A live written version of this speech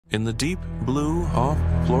In the deep blue off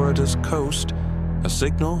Florida's coast, a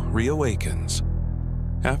signal reawakens.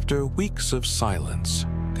 After weeks of silence,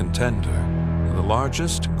 Contender, the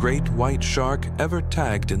largest great white shark ever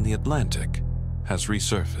tagged in the Atlantic, has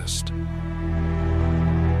resurfaced.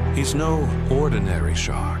 He's no ordinary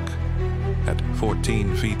shark. At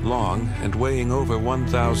 14 feet long and weighing over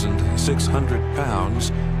 1,600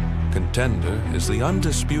 pounds, Contender is the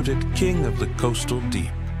undisputed king of the coastal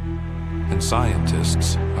deep, and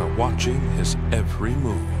scientists are watching his every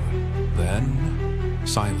move. Then,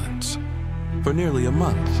 silence. For nearly a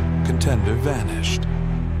month, Contender vanished.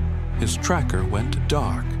 His tracker went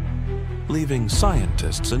dark, leaving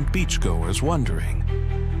scientists and beachgoers wondering,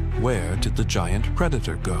 where did the giant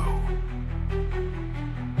predator go?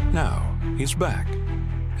 Now, he's back,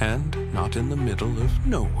 and not in the middle of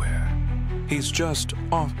nowhere. He's just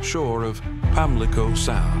offshore of Pamlico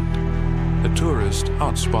Sound, a tourist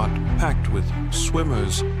hotspot packed with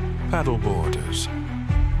swimmers, paddleboarders,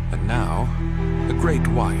 and now a great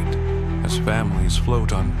white. As families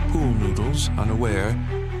float on pool noodles unaware,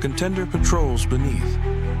 Contender patrols beneath.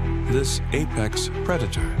 This apex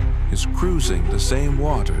predator is cruising the same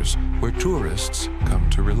waters where tourists come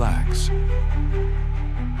to relax.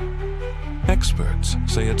 Experts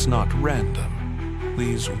say it's not random.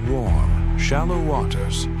 These warm, shallow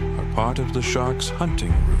waters are part of the shark's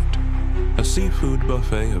hunting route, a seafood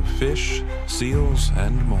buffet of fish, seals,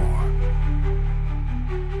 and more.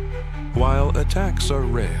 While attacks are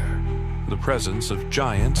rare, the presence of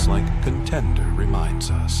giants like Contender reminds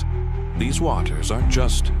us. These waters aren't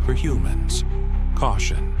just for humans.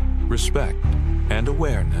 Caution, respect, and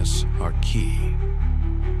awareness are key.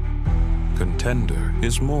 Contender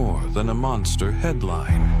is more than a monster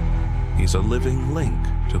headline. He's a living link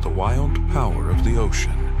to the wild power of the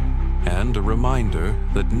ocean, and a reminder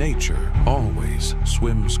that nature always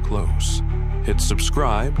swims close. Hit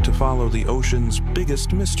subscribe to follow the ocean's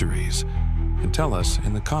biggest mysteries, and tell us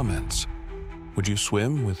in the comments, would you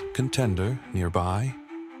swim with Contender nearby?